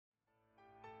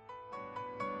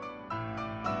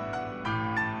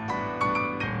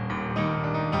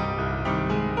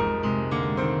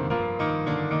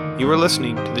You are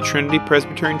listening to the Trinity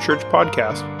Presbyterian Church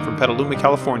podcast from Petaluma,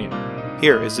 California.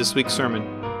 Here is this week's sermon.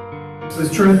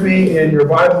 Please turn with me in your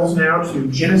Bibles now to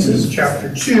Genesis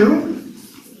chapter 2.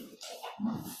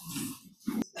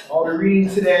 I'll be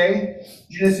reading today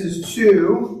Genesis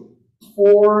 2,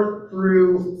 4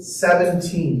 through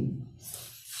 17.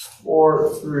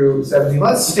 4 through 17.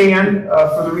 Let's stand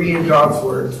for the reading of God's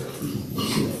Word.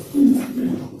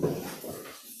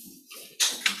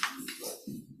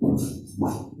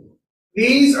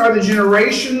 These are the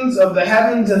generations of the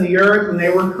heavens and the earth when they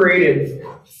were created,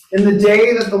 in the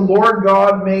day that the Lord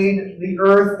God made the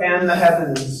earth and the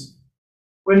heavens,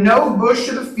 when no bush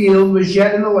of the field was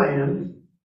yet in the land,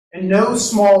 and no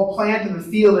small plant of the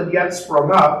field had yet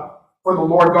sprung up, for the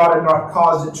Lord God had not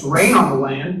caused it to rain on the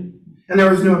land, and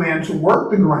there was no man to work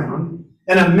the ground,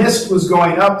 and a mist was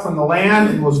going up from the land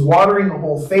and was watering the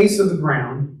whole face of the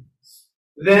ground.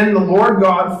 Then the Lord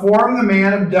God formed the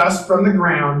man of dust from the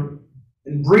ground,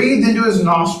 and breathed into his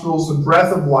nostrils the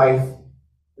breath of life,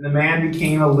 and the man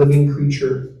became a living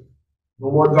creature. The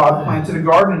Lord God planted a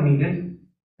garden in Eden,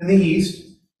 in the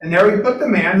east, and there he put the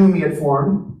man whom he had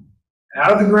formed. And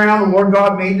out of the ground the Lord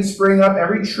God made to spring up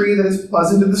every tree that is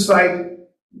pleasant to the sight,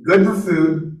 good for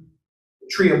food. The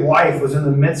tree of life was in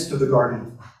the midst of the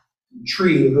garden, the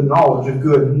tree of the knowledge of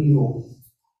good and evil.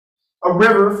 A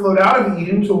river flowed out of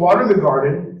Eden to water the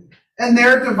garden, and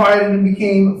there it divided and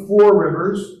became 4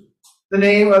 rivers. The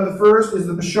name of the first is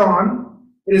the Bashan.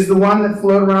 It is the one that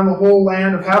flowed around the whole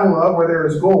land of Havilah, where there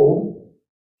is gold.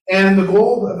 And the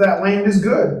gold of that land is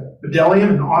good. Bdellium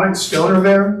and onyx stone are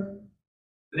there.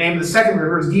 The name of the second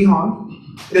river is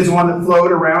Gihon. It is the one that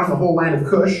flowed around the whole land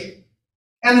of Cush.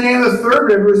 And the name of the third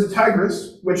river is the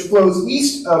Tigris, which flows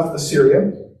east of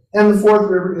Assyria. And the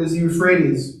fourth river is the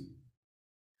Euphrates.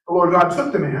 The Lord God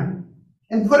took the man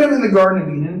and put him in the Garden of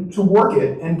Eden to work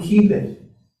it and keep it.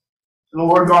 And the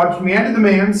Lord God commanded the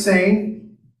man,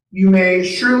 saying, You may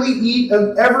surely eat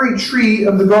of every tree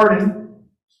of the garden,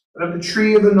 but of the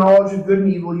tree of the knowledge of good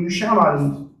and evil you shall not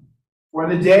eat. For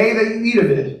in the day that you eat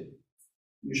of it,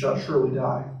 you shall surely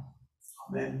die.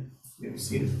 Amen. You may be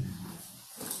seated.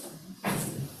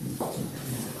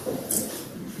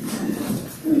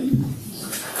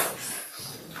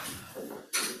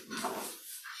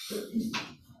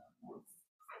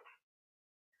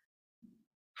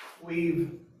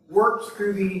 We've worked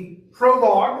through the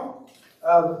prologue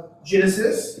of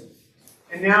Genesis,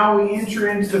 and now we enter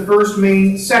into the first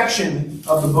main section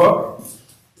of the book.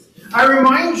 I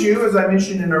remind you, as I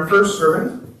mentioned in our first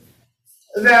sermon,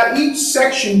 that each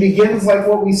section begins like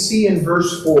what we see in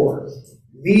verse 4.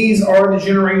 These are the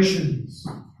generations.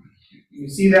 You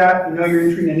see that? You know you're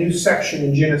entering a new section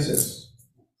in Genesis.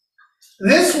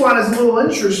 This one is a little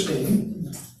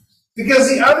interesting, because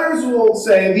the others will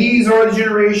say, these are the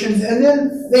generations, and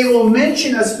then they will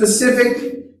mention a specific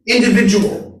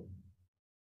individual.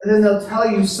 And then they'll tell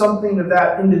you something of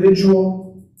that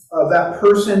individual, of that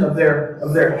person, of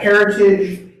their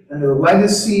heritage and their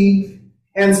legacy.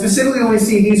 And specifically when we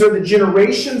see these are the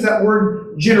generations, that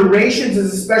word generations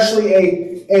is especially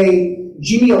a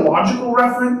genealogical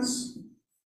reference.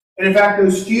 And in fact,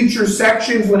 those future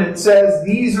sections, when it says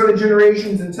these are the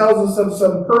generations and tells us of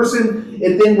some person,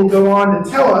 it then will go on to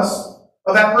tell us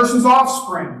of that person's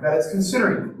offspring that it's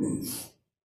considering.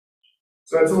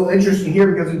 So it's a little interesting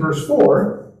here because in verse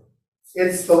 4,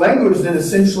 it's the language then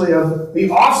essentially of the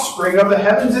offspring of the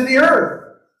heavens and the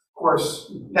earth. Of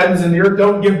course, heavens and the earth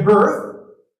don't give birth,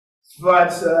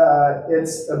 but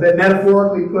it's a bit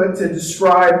metaphorically put to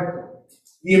describe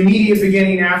the immediate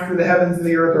beginning after the heavens and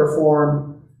the earth are formed.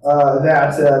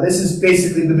 This is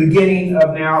basically the beginning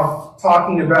of now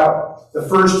talking about the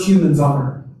first humans on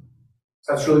earth.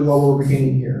 That's really what we're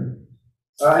beginning here.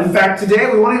 In fact,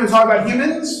 today we won't even talk about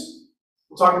humans.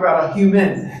 We'll talk about a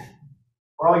human.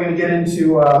 We're only going to get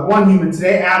into one human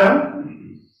today,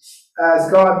 Adam.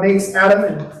 As God makes Adam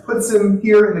and puts him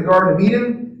here in the Garden of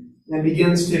Eden and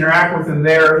begins to interact with him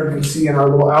there. You can see in our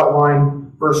little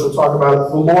outline, first we'll talk about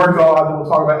the Lord God, then we'll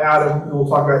talk about Adam, and we'll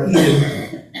talk about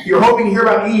Eden. If you're hoping to hear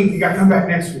about Eve, you got to come back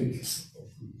next week.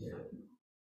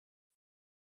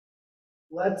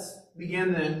 Let's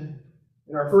begin then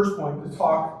in our first point to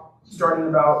talk, starting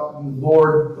about the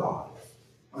Lord God.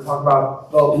 We're going to talk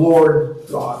about the Lord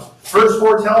God. Verse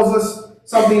 4 tells us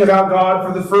something about God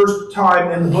for the first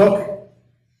time in the book.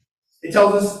 It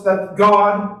tells us that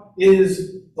God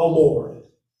is the Lord.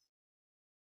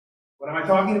 What am I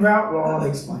talking about? Well, I'll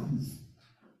explain.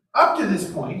 Up to this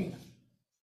point,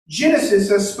 Genesis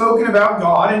has spoken about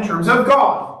God in terms of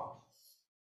God.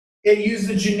 It used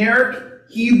the generic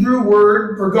Hebrew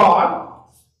word for God,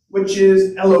 which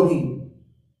is Elohim.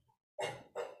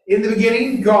 In the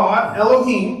beginning, God,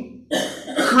 Elohim,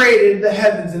 created the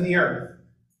heavens and the earth.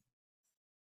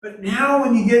 But now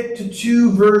when you get to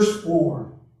 2 verse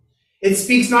 4, it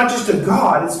speaks not just of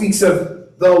God, it speaks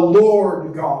of the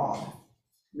Lord God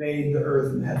made the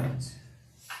earth and the heavens.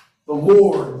 The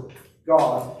Lord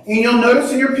God. And you'll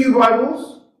notice in your pew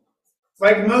Bibles,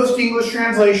 like most English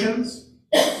translations,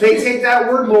 they take that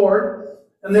word Lord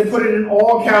and they put it in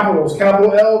all capitals.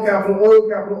 Capital L, capital O,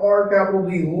 capital R, capital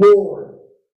D. Lord.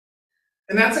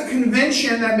 And that's a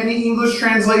convention that many English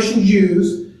translations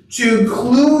use to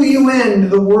clue you into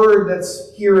the word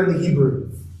that's here in the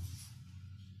Hebrew.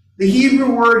 The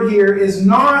Hebrew word here is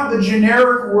not the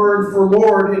generic word for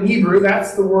Lord in Hebrew.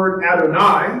 That's the word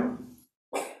Adonai.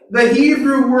 The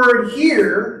Hebrew word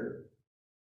here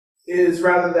is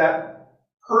rather that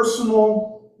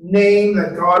personal name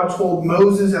that God told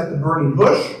Moses at the burning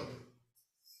bush,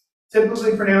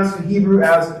 typically pronounced in Hebrew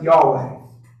as Yahweh.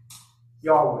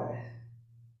 Yahweh.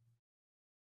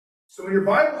 So when your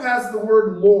Bible has the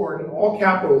word Lord in all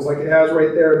capitals, like it has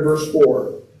right there in verse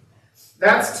 4,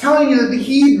 that's telling you that the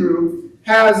Hebrew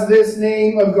has this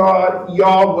name of God,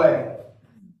 Yahweh.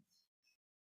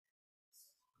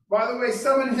 By the way,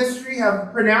 some in history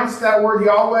have pronounced that word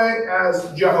Yahweh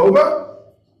as Jehovah.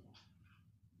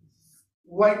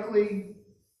 Likely,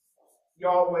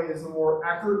 Yahweh is the more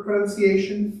accurate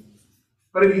pronunciation.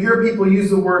 But if you hear people use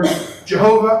the word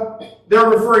Jehovah, they're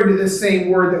referring to this same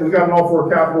word that we've got in all 4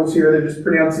 capitals here. They're just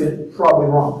pronouncing it probably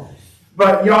wrong.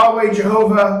 But Yahweh,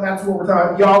 Jehovah, that's what we're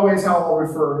talking about. Yahweh is how I'll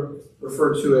refer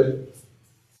to it.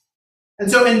 And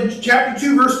so in chapter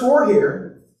 2, verse 4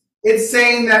 here, it's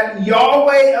saying that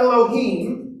Yahweh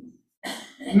Elohim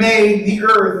made the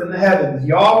earth and the heavens.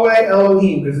 Yahweh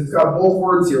Elohim, because it's got both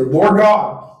words here. Lord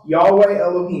God, Yahweh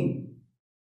Elohim.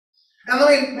 And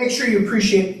let me make sure you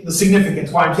appreciate the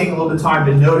significance, why I'm taking a little bit of time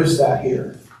to notice that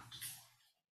here.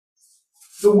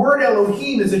 The word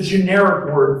Elohim is a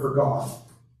generic word for God.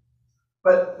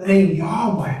 But the name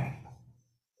Yahweh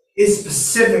is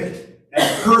specific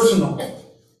and personal.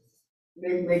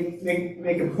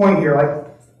 Make a point here. Like,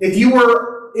 if you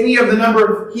were any of the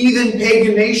number of heathen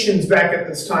pagan nations back at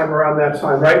this time, around that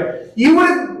time, right? You would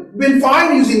have been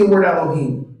fine using the word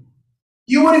Elohim.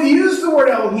 You would have used the word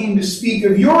Elohim to speak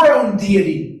of your own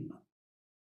deity.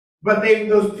 But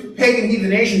those pagan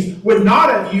heathen nations would not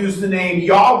have used the name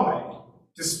Yahweh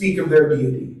to speak of their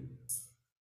deity.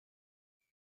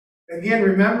 Again,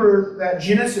 remember that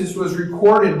Genesis was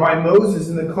recorded by Moses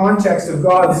in the context of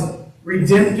God's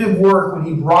redemptive work when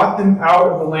he brought them out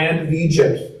of the land of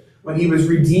Egypt, when he was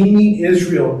redeeming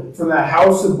Israel from that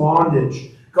house of bondage.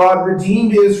 God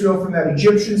redeemed Israel from that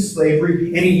Egyptian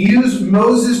slavery, and he used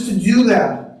Moses to do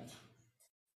that.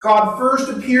 God first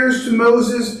appears to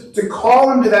Moses to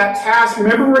call him to that task.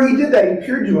 Remember where he did that? He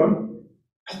appeared to him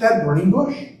at that burning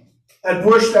bush. That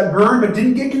bush that burned but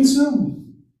didn't get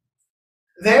consumed.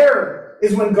 There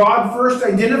is when God first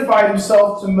identified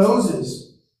himself to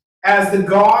Moses as the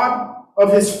God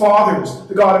of his fathers,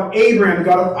 the God of Abraham, the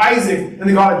God of Isaac, and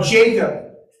the God of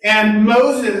Jacob. And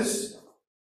Moses,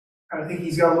 I think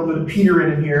he's got a little bit of Peter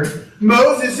in him here.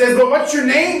 Moses says, "But what's your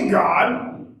name,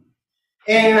 God?"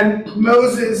 And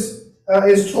Moses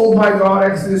is told by God,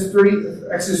 Exodus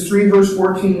 3, verse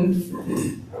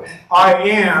 14, "I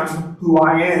am who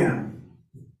I am."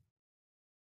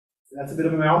 That's a bit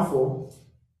of a mouthful.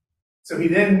 So he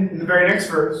then, in the very next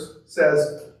verse,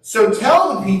 says, "So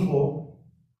tell the people,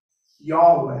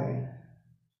 Yahweh,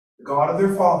 the God of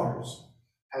their fathers,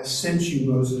 has sent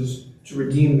you, Moses, to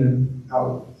redeem them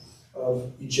out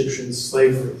of Egyptian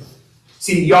slavery."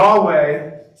 See,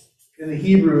 Yahweh in the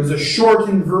Hebrew is a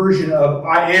shortened version of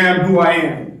 "I am who I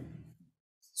am."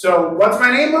 So, what's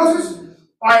my name, Moses?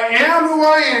 I am who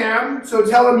I am, so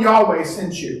tell him Yahweh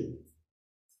sent you.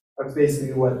 That's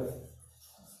basically what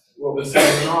was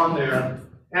going on there.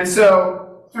 And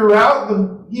so, throughout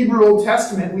the Hebrew Old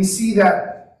Testament, we see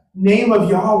that name of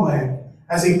Yahweh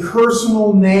as a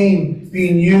personal name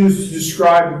being used to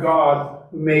describe the God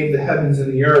who made the heavens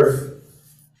and the earth.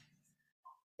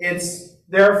 It's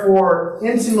therefore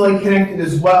intimately connected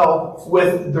as well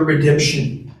with the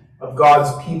redemption of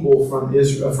God's people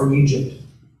from Egypt.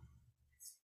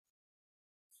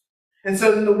 And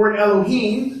so then the word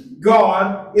Elohim,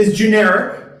 God, is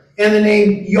generic, and the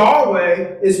name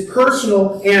Yahweh is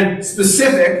personal and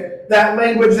specific. That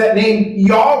language, that name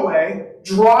Yahweh,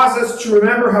 draws us to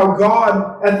remember how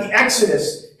God at the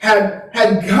Exodus had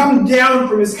come down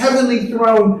from his heavenly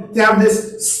throne to have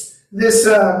this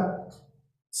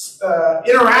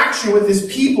interaction with his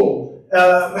people,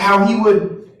 how he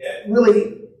would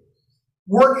really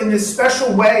work in this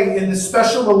special way, in this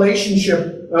special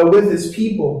relationship with his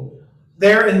people.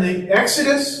 There in the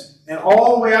Exodus, and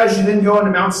all the way as you then go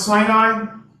into Mount Sinai,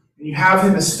 and you have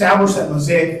him establish that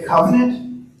Mosaic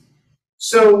covenant.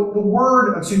 So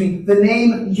the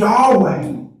name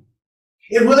Yahweh,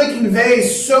 it really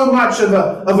conveys so much of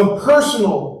a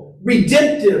personal,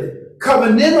 redemptive,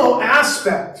 covenantal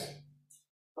aspect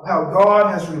of how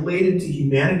God has related to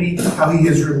humanity, how he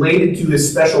has related to his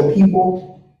special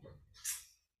people.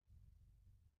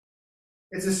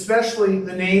 It's especially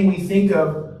the name we think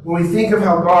of when we think of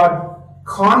how God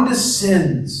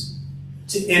condescends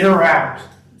to interact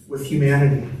with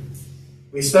humanity.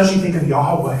 We especially think of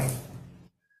Yahweh.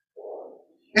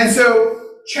 And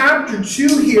so, chapter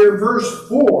 2 here, verse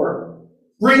 4,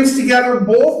 brings together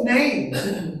both names,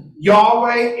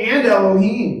 Yahweh and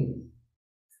Elohim.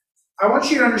 I want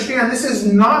you to understand, this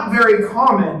is not very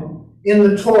common in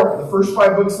the Torah, the first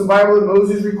 5 books of the Bible that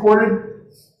Moses recorded,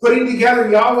 putting together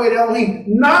Yahweh and Elohim.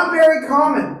 Not very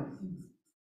common.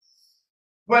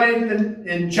 But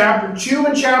in chapter 2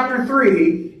 and chapter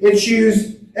 3, it's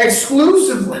used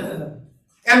exclusively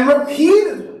and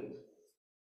repeatedly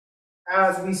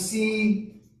as we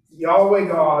see Yahweh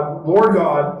God, Lord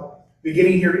God,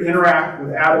 beginning here to interact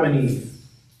with Adam and Eve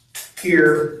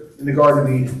here in the Garden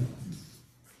of Eden.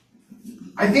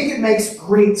 I think it makes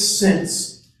great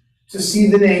sense to see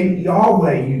the name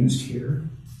Yahweh used here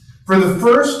for the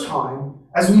first time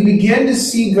as we begin to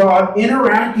see God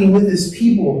interacting with his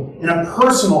people in a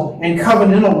personal and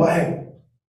covenantal way.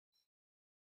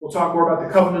 We'll talk more about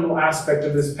the covenantal aspect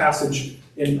of this passage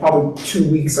in probably 2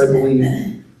 weeks, I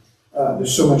believe.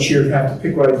 There's so much here to have to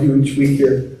pick what I do each week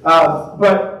here.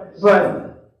 But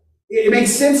it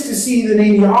makes sense to see the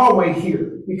name Yahweh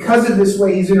here because of this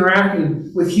way he's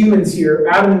interacting with humans here,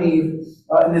 Adam and Eve,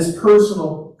 in this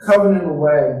personal, covenantal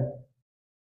way.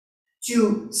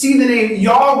 To see the name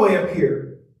Yahweh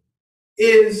appear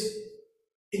is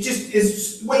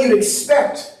what you'd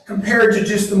expect compared to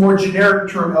just the more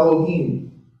generic term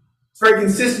Elohim. It's very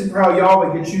consistent for how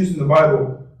Yahweh gets used in the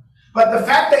Bible. But the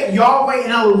fact that Yahweh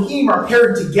and Elohim are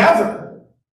paired together,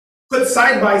 put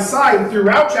side by side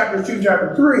throughout chapter 2,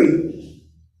 chapter 3,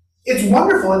 it's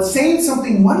wonderful. It's saying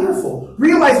something wonderful.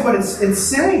 Realize what it's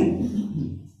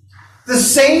saying. The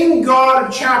same God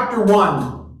of chapter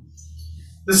 1,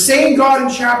 the same God in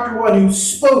chapter 1 who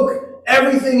spoke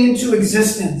everything into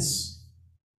existence,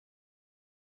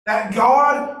 that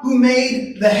God who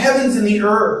made the heavens and the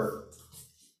earth,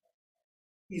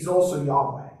 he's also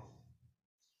Yahweh.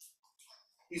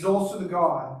 He's also the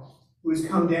God who has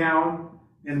come down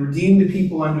and redeemed the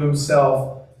people unto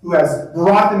himself, who has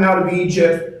brought them out of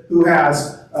Egypt, who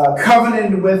has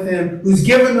covenanted with them, who's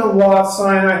given them the law of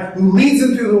Sinai, who leads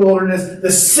them through the wilderness.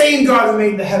 The same God who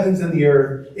made the heavens and the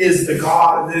earth is the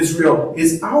God of Israel,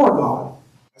 is our God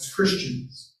as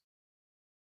Christians.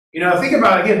 Think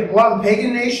about it again. A lot of the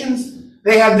pagan nations,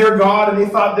 they had their God, and they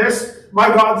thought, my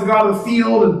God's the God of the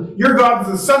field, and your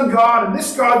God's the sun God, and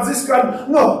this God's this God.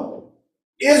 No.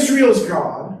 Israel's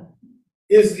God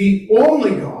is the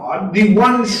only God, the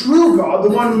one true God, the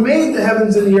one who made the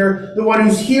heavens and the earth, the one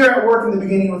who's here at work in the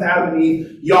beginning with Adam and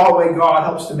Eve. Yahweh God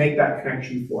helps to make that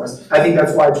connection for us. I think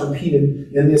that's why it's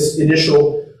repeated in this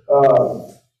initial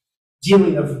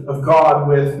dealing of God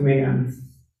with man.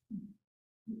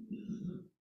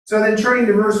 So then turning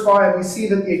to verse 5, we see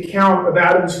that the account of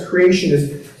Adam's creation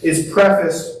is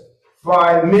prefaced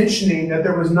by mentioning that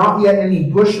there was not yet any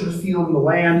bush of the field in the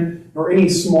land, nor any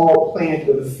small plant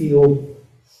of the field.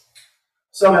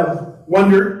 Some have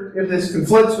wondered if this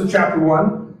conflicts with chapter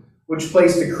 1, which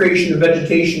placed the creation of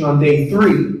vegetation on day 3,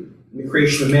 and the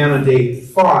creation of man on day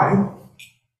 5.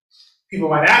 People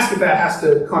might ask if that has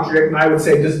to contradict, and I would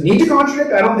say, does it need to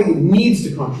contradict? I don't think it needs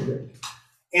to contradict.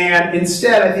 And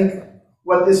instead, I think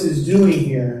what this is doing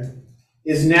here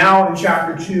is now in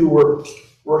chapter 2,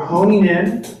 we're honing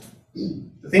in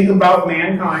to think about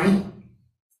mankind,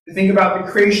 to think about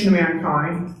the creation of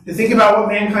mankind, to think about what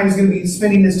mankind is going to be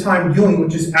spending this time doing,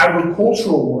 which is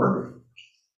agricultural work,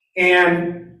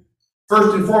 and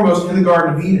first and foremost in the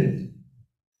Garden of Eden.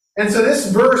 And so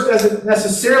this verse doesn't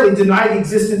necessarily deny the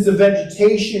existence of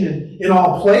vegetation in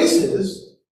all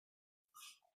places,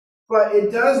 but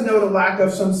it does note a lack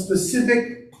of some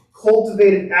specific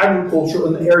cultivated agriculture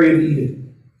in the area of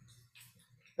Eden.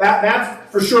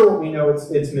 That's for sure what we know it's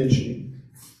mentioning.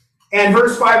 And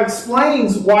verse 5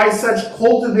 explains why such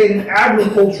cultivated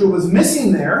agriculture was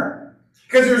missing there,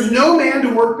 because there's no man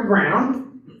to work the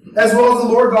ground, as well as the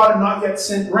Lord God had not yet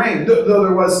sent rain, though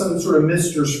there was some sort of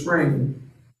mist or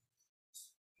spring.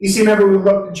 You see, remember we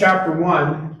looked at chapter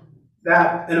 1,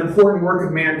 that an important work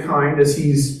of mankind as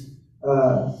he's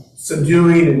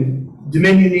subduing and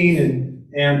dominioning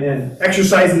and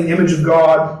exercising the image of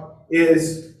God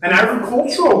is an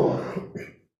agricultural work.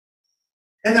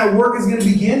 And that work is going to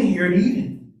begin here in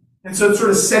Eden. And so it's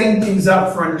sort of setting things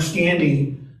up for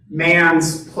understanding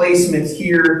man's placement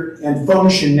here and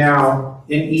function now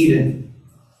in Eden.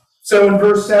 So in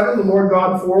verse 7, the Lord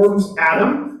God forms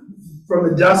Adam from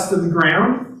the dust of the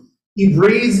ground. He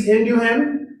breathes into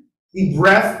him the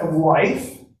breath of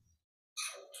life.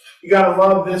 You got to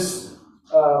love this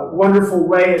wonderful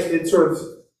way. It sort of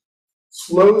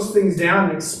slows things down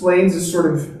and explains this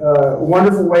sort of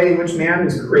wonderful way in which man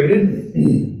is created.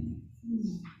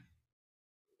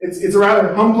 It's a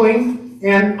rather humbling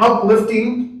and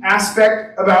uplifting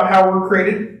aspect about how we're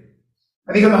created.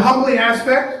 I think on the humbling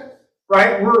aspect,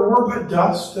 right, we're but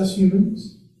dust as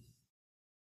humans.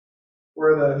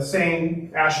 We're the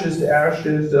saying, ashes to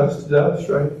ashes, dust to dust,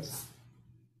 right?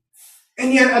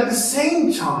 And yet at the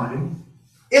same time,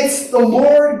 it's the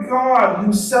Lord God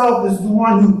himself is the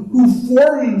one who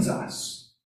forms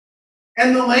us.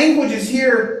 And the language is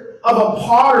here of a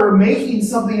potter making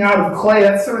something out of clay.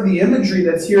 That's sort of the imagery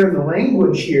that's here in the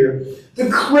language here. The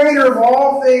creator of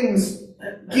all things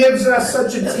gives us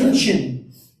such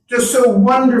attention to so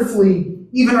wonderfully,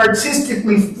 even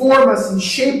artistically form us and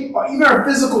shape even our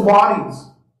physical bodies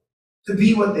to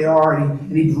be what they are.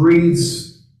 And he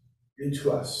breathes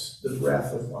into us the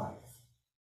breath of life.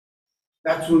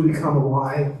 That's when we become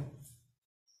alive.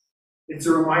 It's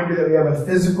a reminder that we have a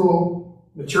physical,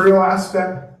 material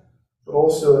aspect, but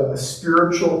also a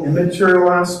spiritual,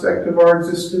 immaterial aspect of our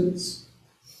existence.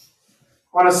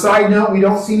 On a side note, we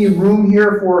don't see any room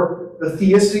here for the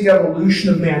theistic evolution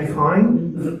of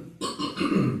mankind.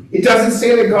 It doesn't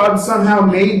say that God somehow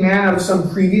made man out of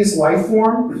some previous life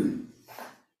form.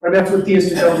 Right? That's what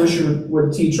theistic evolution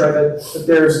would teach, right? That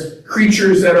there's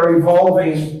creatures that are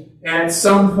evolving, and at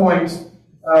some point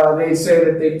they say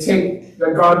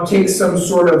that God takes some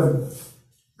sort of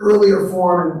earlier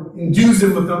form and endues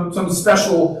him with some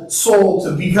special soul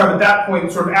to become at that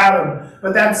point sort of Adam.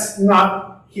 But that's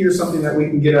not here something that we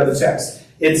can get out of the text.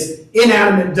 It's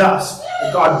inanimate dust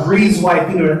that God breathes life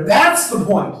into it. That's the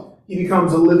point. He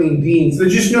becomes a living being. So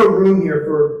there's just no room here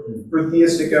for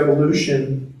theistic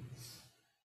evolution.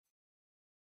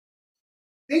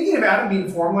 Thinking of Adam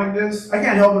being formed like this, I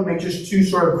can't help but make just two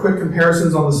sort of quick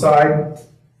comparisons on the side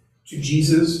to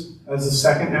Jesus as the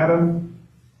second Adam.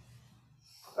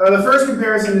 The first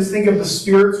comparison is think of the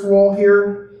Spirit's role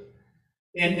here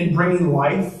in bringing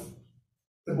life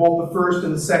to both the first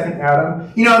and the second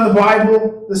Adam. You know, in the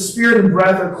Bible, the Spirit and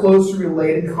breath are closely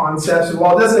related concepts. And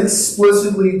while it doesn't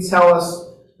explicitly tell us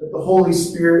that the Holy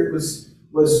Spirit was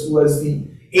the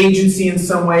agency in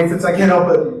some way, I can't help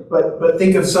but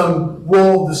think of some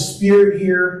role of the Spirit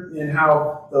here in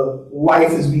how the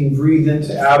life is being breathed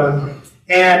into Adam.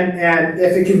 And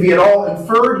if it can be at all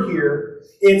inferred here,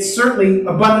 it's certainly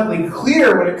abundantly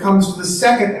clear when it comes to the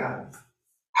second Adam.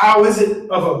 How is it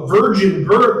of a virgin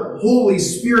birth, the Holy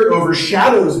Spirit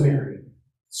overshadows Mary,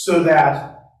 so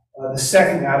that the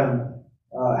second Adam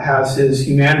has his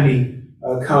humanity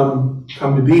come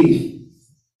to be?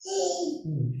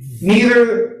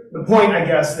 The point, I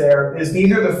guess, there is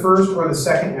neither the first or the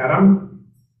second Adam.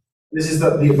 This is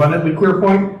the abundantly clear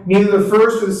point. Neither the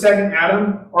first or the second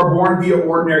Adam are born via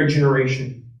ordinary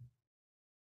generation.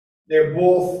 They're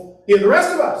both, the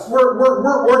rest of us,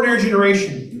 we're ordinary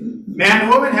generation. Man and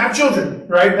woman have children,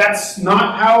 right? That's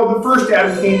not how the first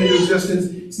Adam came into existence.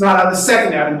 It's not how the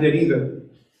second Adam did either.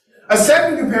 A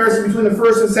second comparison between the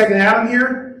first and second Adam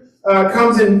here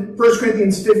comes in 1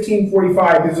 Corinthians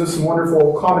 15:45. Gives us some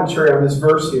wonderful commentary on this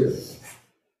verse here.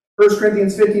 1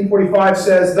 Corinthians 15:45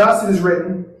 says, "Thus it is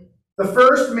written, the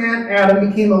first man, Adam,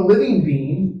 became a living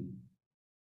being.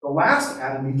 The last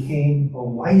Adam became a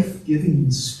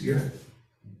life-giving spirit."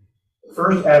 The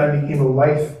first man,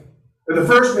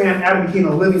 Adam, became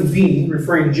a living being,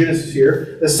 referring to Genesis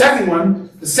here. The second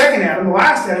Adam, the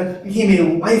last Adam, became a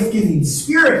life-giving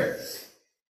spirit.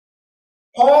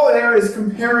 Paul there is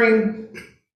comparing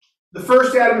the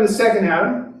first Adam and the second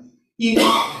Adam. He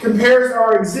compares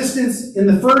our existence in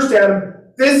the first Adam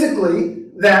physically,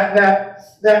 that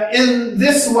in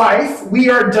this life we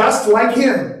are dust like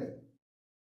him.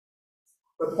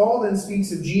 But Paul then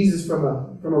speaks of Jesus from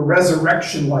a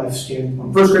resurrection life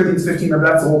standpoint. 1 Corinthians 15,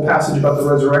 remember that's the whole passage about the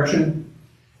resurrection.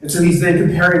 And so he's then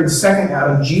comparing the second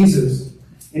Adam, Jesus,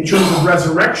 in terms of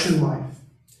resurrection life.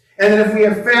 And then if we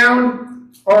have found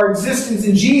our existence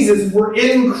in Jesus, we're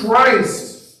in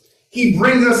Christ. He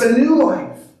brings us a new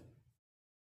life.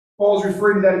 Paul's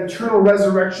referring to that eternal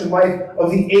resurrection life of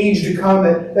the age to come,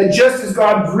 that just as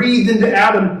God breathed into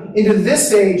Adam into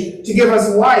this age to give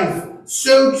us life,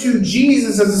 so too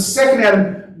Jesus, as the second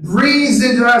Adam, breathes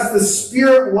into us the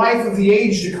spirit life of the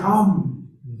age to come.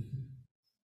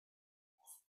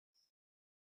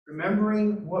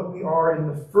 Remembering what we are in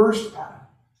the first Adam,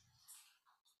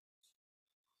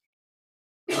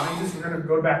 reminds us we're going to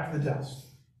go back to the dust.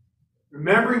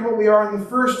 Remembering what we are in the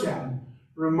first Adam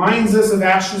reminds us of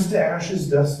ashes to ashes,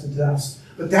 dust to dust.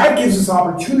 But that gives us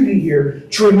opportunity here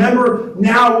to remember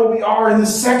now what we are in the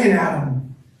second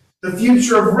Adam, the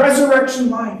future of resurrection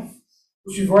life,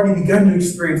 which we've already begun to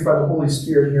experience by the Holy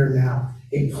Spirit here and now,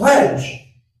 a pledge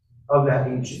of that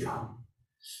age to come.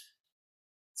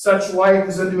 Such life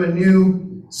is unto a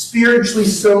new, spiritually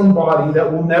sown body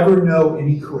that will never know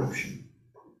any corruption.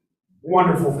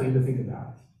 Wonderful thing to think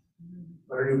about.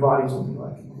 What our new bodies will be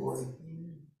like in glory.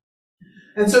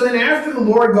 And so then after the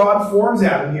Lord God forms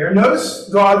Adam here, notice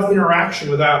God's interaction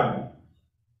with Adam.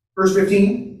 Verse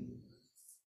 15,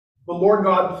 the Lord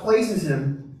God places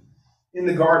him in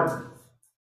the garden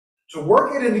to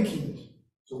work it and to keep it.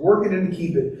 To work it and to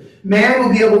keep it. Man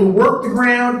will be able to work the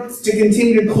ground, to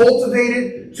continue to cultivate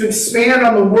it, to expand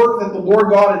on the work that the Lord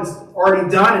God has already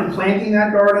done in planting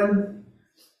that garden.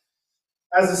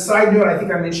 As a side note, I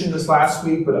think I mentioned this last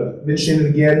week, but I'll mention it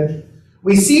again.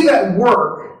 We see that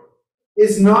work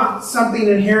is not something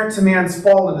inherent to man's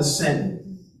fall into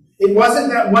sin. It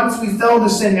wasn't that once we fell into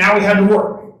sin, now we had to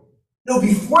work. No,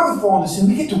 before the fall into sin,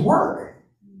 we get to work.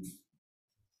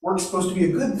 Work's supposed to be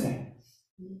a good thing.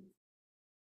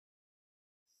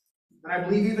 And I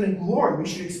believe even in glory, we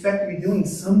should expect to be doing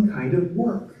some kind of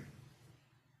work.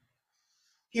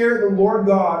 Here, the Lord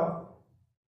God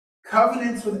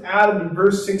covenants with Adam in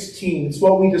verse 16. It's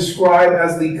what we describe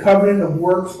as the covenant of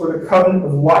works or the covenant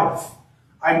of life.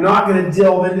 I'm not going to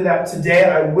delve into that today.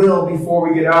 I will before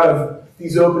we get out of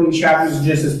these opening chapters of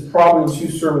Genesis, probably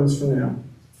 2 sermons from now.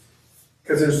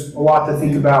 Because there's a lot to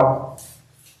think about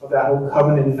of that whole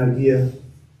covenant idea.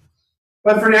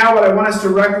 But for now, what I want us to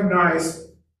recognize,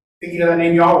 thinking of that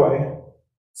name Yahweh,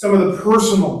 some of the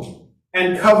personal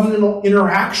and covenantal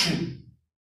interaction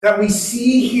that we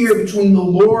see here between the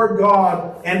Lord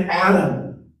God and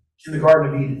Adam in the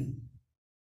Garden of Eden.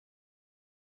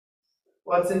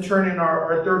 Let's then turn in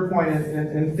our third point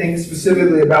and think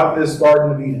specifically about this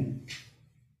Garden of Eden.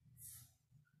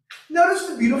 Notice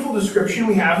the beautiful description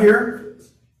we have here.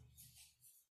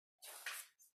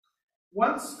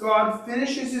 Once God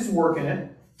finishes his work in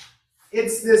it,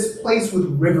 it's this place with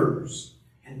rivers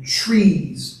and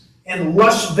trees and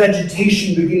lush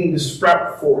vegetation beginning to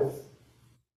sprout forth.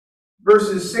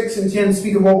 Verses 6 and 10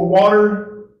 speak of all the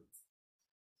water,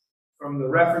 from the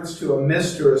reference to a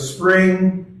mist or a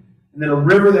spring, and then a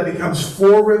river that becomes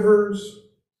 4 rivers.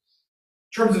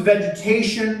 In terms of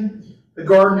vegetation, the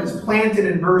garden is planted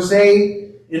in verse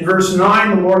 8. In verse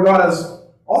 9, the Lord God has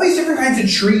all these different kinds of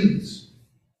trees.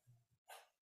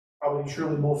 Probably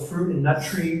surely both fruit and nut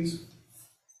trees.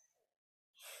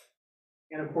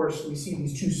 And of course, we see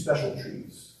these 2 special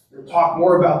trees. We'll talk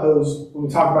more about those when we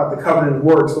talk about the covenant of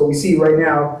works, but we see right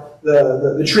now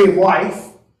the tree of life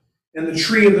and the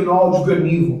tree of the knowledge of good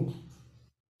and evil.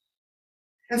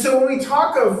 And so when we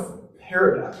talk of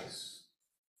paradise,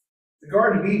 the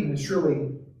Garden of Eden is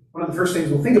surely one of the first things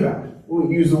we'll think about when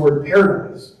we use the word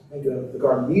paradise. Think of the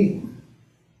Garden of Eden.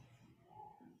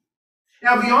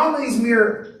 Now, beyond these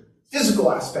mere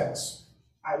physical aspects,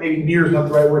 maybe mere is not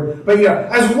the right word, but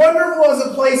as wonderful as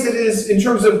a place it is in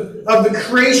terms of the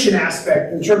creation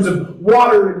aspect, in terms of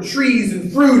water and trees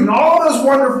and fruit and all those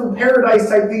wonderful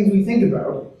paradise-type things we think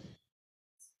about,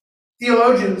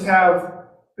 theologians have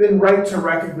been right to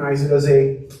recognize it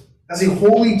as a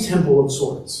holy temple of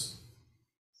sorts.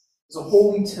 It's a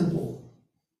holy temple.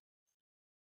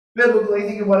 Biblically,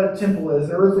 think of what a temple is,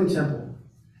 an earthly temple.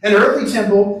 An earthly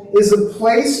temple is a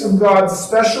place of God's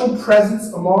special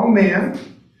presence among man,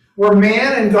 where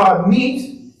man and God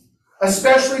meet,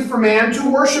 especially for man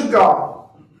to worship God.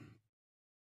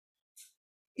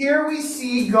 Here we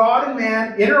see God and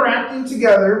man interacting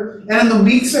together, and in the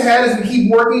weeks ahead, as we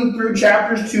keep working through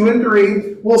chapters 2 and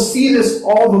 3, we'll see this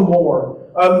all the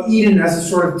more of Eden as a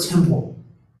sort of temple.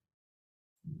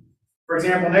 For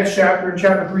example, next chapter, in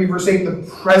chapter 3, verse 8,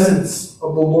 the presence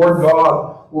of the Lord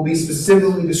God will be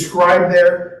specifically described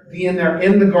there, being there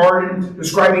in the garden,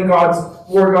 describing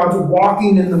Lord God's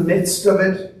walking in the midst of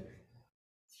it.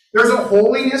 There's a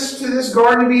holiness to this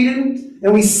Garden of Eden,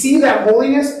 and we see that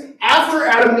holiness after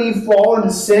Adam and Eve fall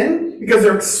into sin, because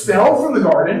they're expelled from the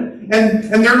garden, and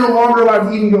they're no longer allowed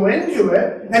to even go into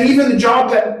it, and even the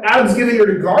job that Adam's given here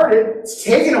to guard it, it's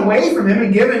taken away from him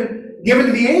and given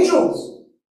to the angels.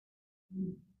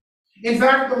 In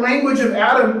fact, the language of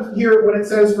Adam here, when it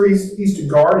says for he's to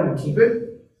guard and keep it,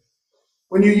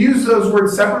 when you use those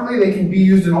words separately, they can be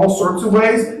used in all sorts of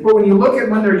ways, but when you look at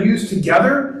when they're used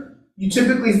together, you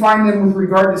typically find them with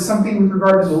regard to something with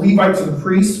regard to the Levites or the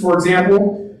priests. For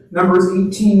example, Numbers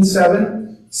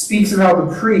 18:7 speaks of how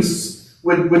the priests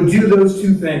would do those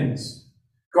 2 things.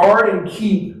 Guard and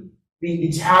keep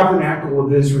the tabernacle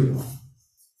of Israel.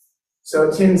 So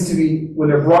it tends to be, when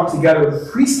they're brought together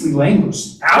with priestly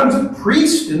language. Adam's a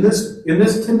priest in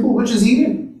this temple, which is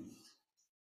Eden.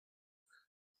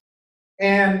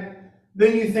 And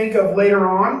then you think of later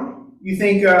on, you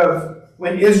think of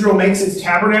when Israel makes its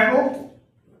tabernacle,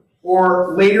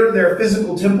 or later their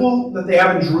physical temple that they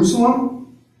have in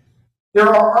Jerusalem. There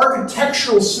are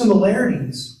architectural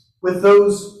similarities with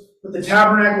the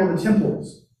tabernacle and the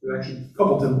temples. There's actually a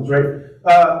couple temples, right?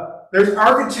 There's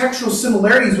architectural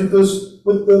similarities with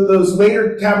those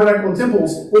later tabernacle and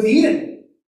temples with Eden.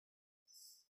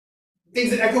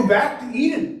 Things that echo back to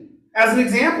Eden. As an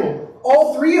example,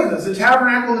 all three of those, the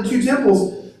tabernacle and the two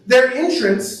temples, their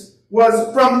entrance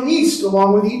was from the east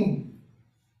along with Eden.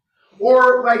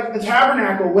 Or like the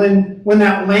tabernacle, when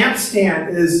that lampstand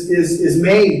is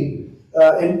made,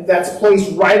 and that's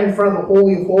placed right in front of the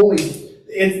Holy of Holies,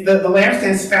 the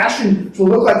lampstand is fashioned to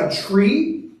look like a tree.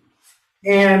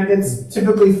 And it's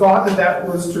typically thought that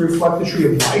was to reflect the tree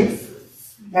of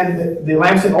life. And the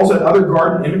lampstand also had other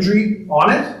garden imagery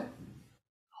on it.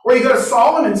 Or you go to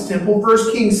Solomon's temple,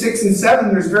 1 Kings 6 and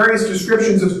 7, there's various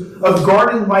descriptions of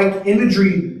garden-like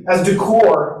imagery as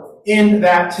decor in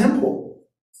that temple.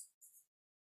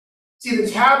 See, the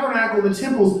tabernacle, the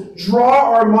temples,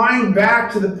 draw our mind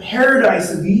back to the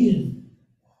paradise of Eden.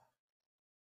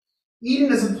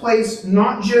 Eden is a place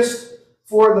not just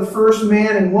for the first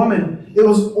man and woman, it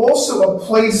was also a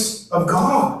place of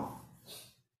God.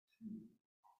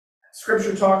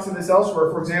 Scripture talks of this elsewhere.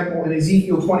 For example, in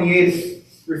Ezekiel 28, it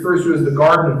refers to it as the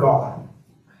garden of God.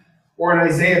 Or in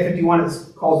Isaiah 51,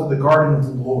 it calls it the garden of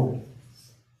the Lord. It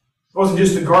wasn't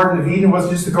just the garden of Eden, it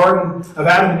wasn't just the garden of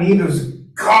Adam and Eve, it was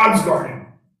God's garden.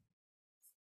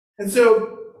 And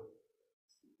so,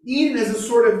 Eden is a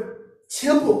sort of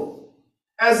temple,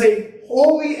 as a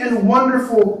holy and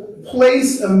wonderful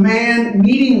place of man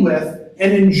meeting with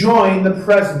and enjoying the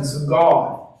presence of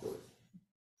God.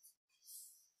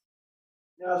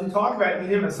 Now, as we talk about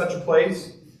Eden as such a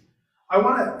place, I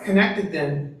want to connect it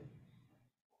then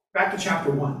back to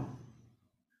chapter 1.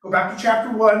 Go back to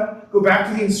chapter 1. Go back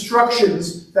to the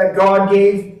instructions that God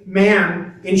gave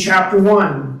man in chapter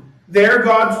 1. There,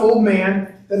 God told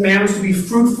man that man was to be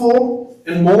fruitful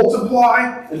and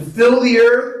multiply and fill the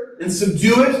earth and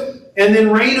subdue it and then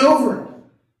reign over it.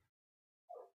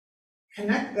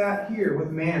 Connect that here with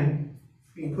man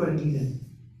being put in Eden.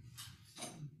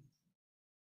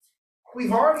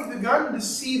 We've already begun to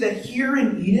see that here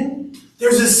in Eden,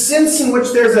 there's a sense in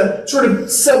which there's a sort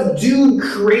of subdued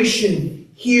creation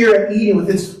here at Eden with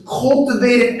its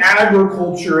cultivated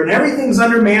agriculture, and everything's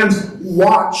under man's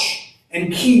watch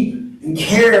and keep and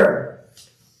care.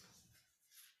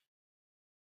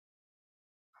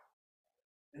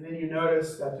 And then you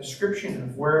notice that description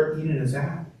of where Eden is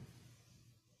at.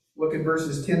 Look at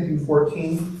verses 10 through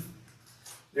 14.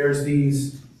 There's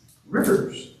these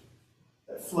rivers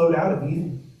that flowed out of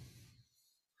Eden.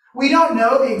 We don't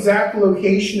know the exact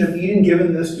location of Eden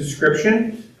given this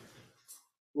description.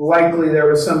 Likely there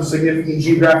was some significant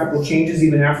geographical changes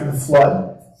even after the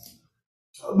flood.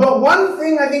 But one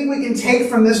thing I think we can take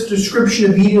from this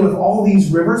description of Eden with all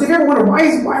these rivers, if you ever wonder why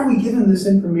are we given this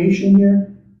information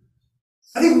here?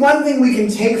 I think one thing we can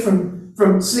take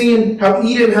from seeing how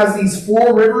Eden has these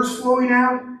 4 rivers flowing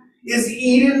out is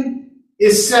Eden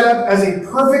is set up as a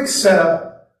perfect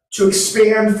setup to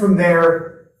expand from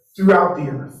there throughout the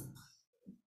earth.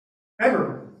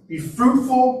 Remember, be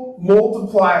fruitful,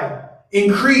 multiply,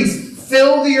 increase,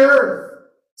 fill the earth,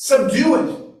 subdue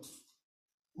it,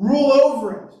 rule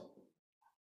over it.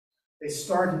 They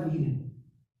start in Eden.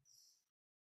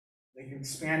 They can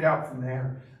expand out from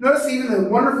there. Notice even the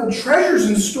wonderful treasures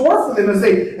in store for them as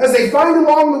they find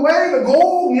along the way the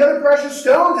gold and the other precious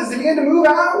stones as they begin to move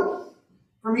out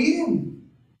from Eden.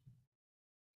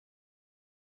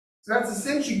 So that's the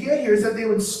sense you get here, is that they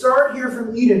would start here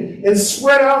from Eden and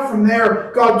spread out from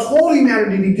there. God told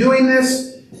humanity to be doing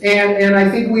this, and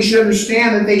I think we should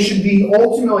understand that they should be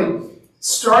ultimately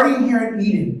starting here at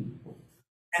Eden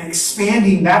and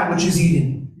expanding that which is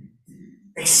Eden.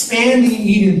 Expanding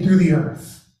Eden through the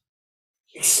earth.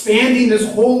 Expanding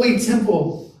this holy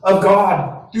temple of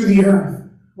God through the earth,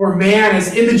 where man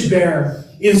as image bearer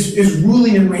is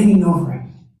ruling and reigning over it.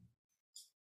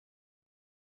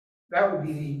 That would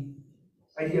be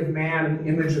the idea of man in the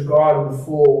image of God in the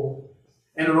full.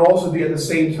 And it would also be at the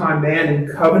same time man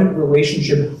in covenant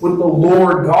relationship with the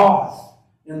Lord God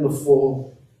in the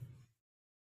full.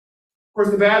 Of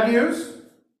course, the bad news,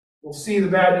 we'll see the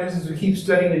bad news as we keep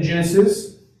studying in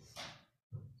Genesis.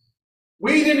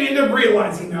 We didn't end up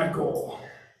realizing that goal.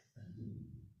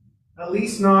 At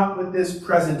least not with this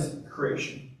present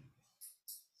creation.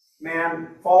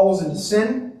 man falls into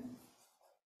sin.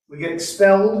 We get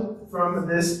expelled from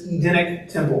this Edenic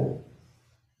temple.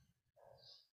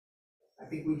 I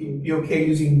think we can be okay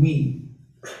using we,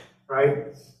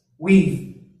 right?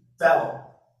 We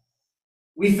fell.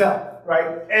 We fell,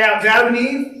 right? It's Adam and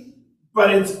Eve, but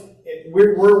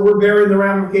we're bearing the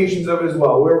ramifications of it as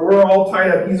well. We're all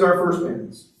tied up. These are our first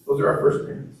parents. Those are our first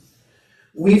parents.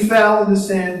 We fell into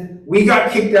sin. We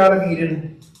got kicked out of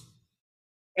Eden.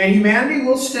 And humanity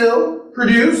will still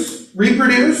produce,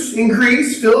 reproduce,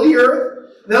 increase, fill the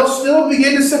earth. They'll still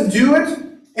begin to subdue it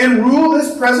and rule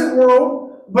this present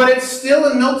world. But it's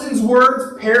still, in Milton's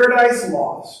words, paradise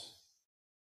lost.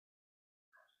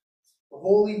 The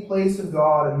holy place of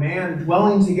God and man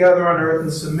dwelling together on earth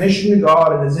in submission to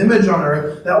God and His image on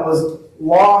earth that was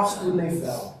lost when they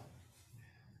fell.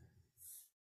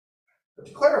 But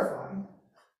to clarify,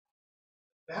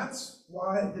 that's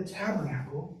why the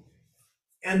tabernacle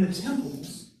and the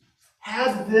temples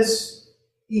had this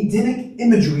Edenic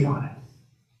imagery on it.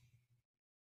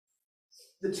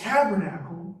 The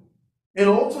tabernacle and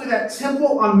ultimately that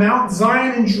temple on Mount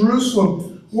Zion in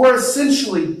Jerusalem were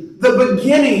essentially the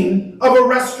beginning of a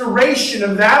restoration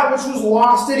of that which was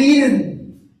lost at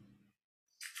Eden.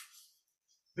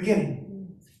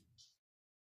 Beginning.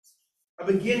 A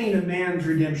beginning of man's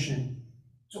redemption.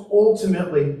 To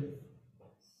ultimately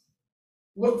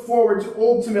look forward to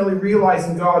ultimately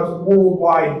realizing God's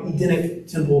worldwide Edenic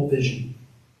temple vision.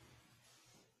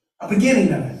 A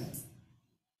beginning of it.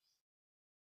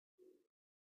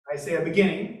 I say a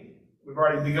beginning. We've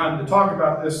already begun to talk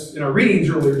about this in our readings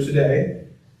earlier today.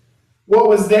 What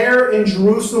was there in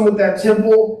Jerusalem with that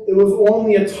temple, it was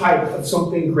only a type of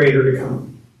something greater to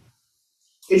come.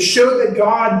 It showed that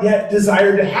God yet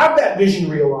desired to have that vision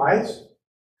realized,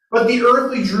 but the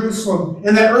earthly Jerusalem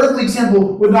and that earthly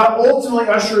temple would not ultimately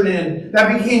usher it in.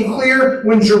 That became clear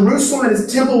when Jerusalem and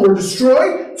its temple were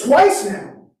destroyed twice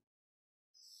now.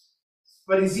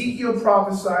 But Ezekiel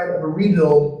prophesied of a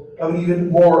rebuild of an even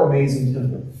more amazing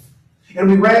temple. And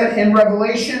we read in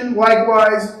Revelation,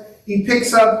 likewise, he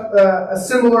picks up a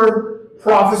similar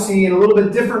prophecy in a little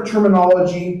bit different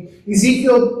terminology.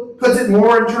 Ezekiel puts it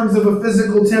more in terms of a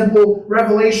physical temple.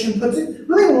 Revelation puts it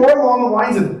really more along the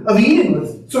lines of Eden,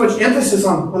 with so much emphasis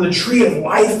on the tree of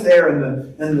life there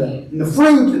and the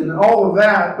fruit and all of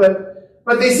that.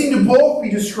 But they seem to both be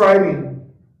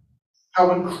describing how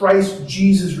when Christ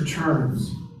Jesus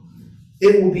returns,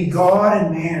 it will be God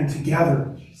and man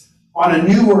together on a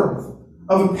new earth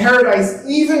of a paradise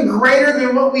even greater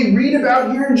than what we read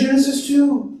about here in Genesis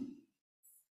 2.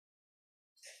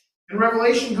 And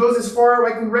Revelation goes as far,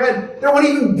 like we read, there won't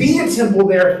even be a temple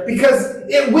there because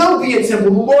it will be a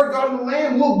temple. The Lord God and the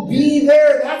Lamb will be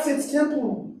there. That's its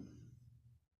temple.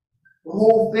 The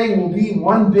whole thing will be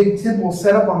one big temple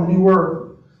set up on the new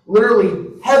earth. Literally,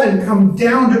 heaven come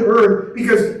down to earth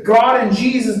because God and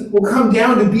Jesus will come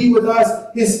down to be with us,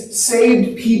 His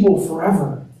saved people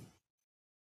forever.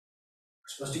 We're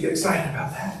supposed to get excited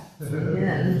about that.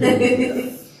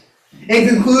 Yeah. In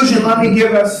conclusion, let me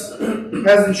give us,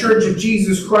 as the Church of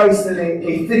Jesus Christ,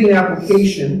 a fitting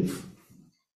application.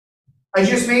 I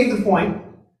just made the point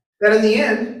that in the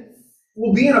end,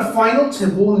 we'll be in a final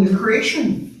temple in new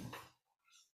creation.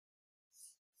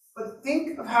 But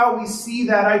think of how we see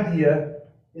that idea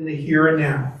in the here and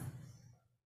now.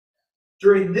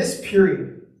 During this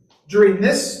period, during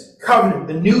this covenant,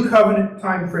 the new covenant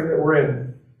time frame that we're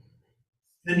in,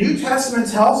 the New Testament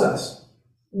tells us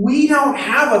we don't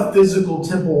have a physical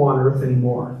temple on earth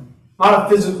anymore, not a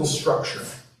physical structure.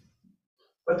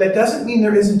 But that doesn't mean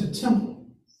there isn't a temple.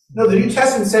 No, the New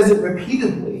Testament says it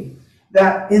repeatedly,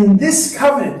 that in this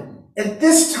covenant, at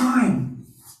this time,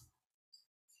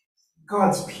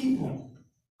 God's people,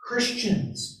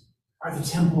 Christians, are the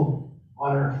temple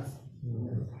on earth.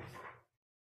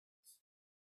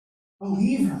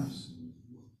 Believers,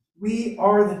 we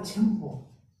are the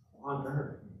temple on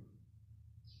earth.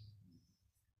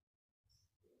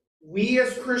 We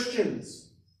as Christians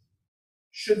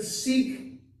should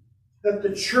seek that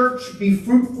the church be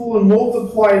fruitful and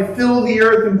multiply, fill the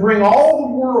earth, and bring all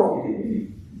the world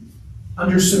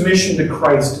under submission to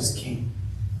Christ as King.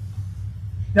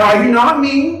 Now, I do not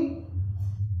mean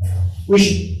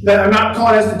that I'm not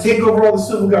calling us to take over all the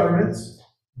civil governments.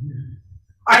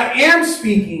 I am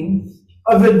speaking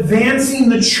of advancing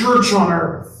the church on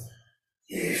earth.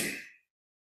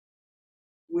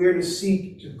 We are to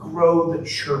seek to grow the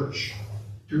church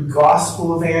through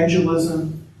gospel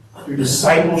evangelism, through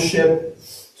discipleship,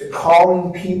 to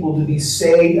calling people to be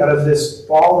saved out of this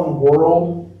fallen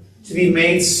world, to be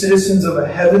made citizens of a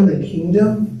heavenly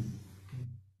kingdom,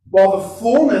 while the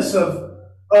fullness of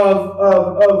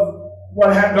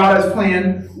what God has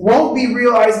planned won't be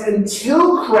realized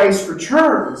until Christ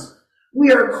returns,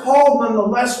 we are called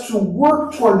nonetheless to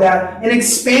work toward that and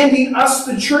expanding us,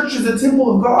 the church, as a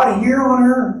temple of God here on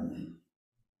earth.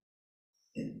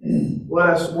 Let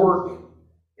us work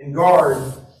and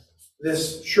guard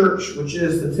this church, which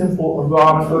is the temple of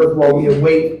God on earth, while we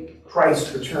await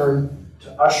Christ's return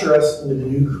to usher us into the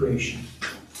new creation.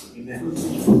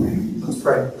 Amen. Let's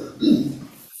pray.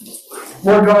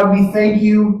 Lord God, we thank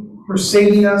you for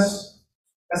saving us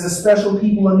as a special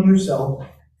people unto yourself,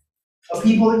 a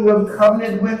people that you have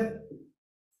covenanted with,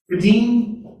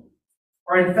 redeemed,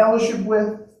 or in fellowship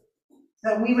with,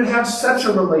 that we would have such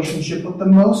a relationship with the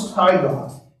Most High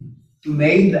God, who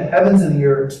made the heavens and the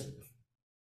earth,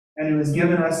 and who has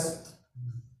given us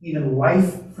even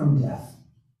life from death.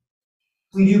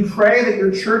 We do pray that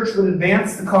your church would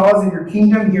advance the cause of your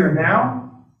kingdom here and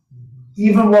now,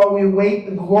 even while we await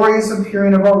the glorious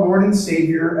appearing of our Lord and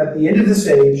Savior at the end of this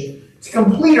age to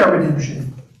complete our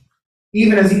redemption,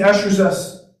 even as he ushers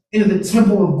us into the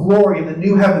temple of glory in the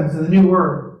new heavens and the new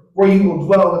earth, where you will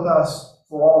dwell with us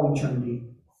for all eternity.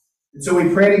 And so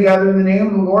we pray together in the name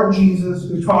of the Lord Jesus,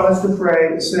 who taught us to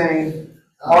pray, saying,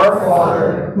 Our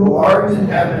Father, who art in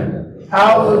heaven,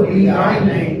 hallowed be thy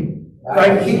name.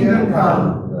 Thy kingdom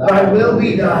come, thy will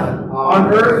be done,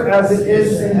 on earth as it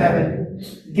is in heaven.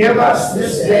 Give us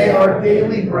this day our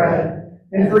daily bread,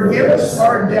 and forgive us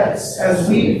our debts as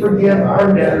we forgive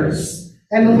our debtors.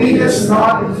 And lead us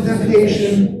not into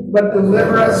temptation, but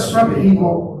deliver us from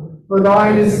evil. For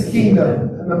thine is the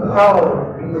kingdom, and the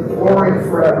power, and the glory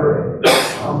forever.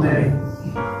 Amen.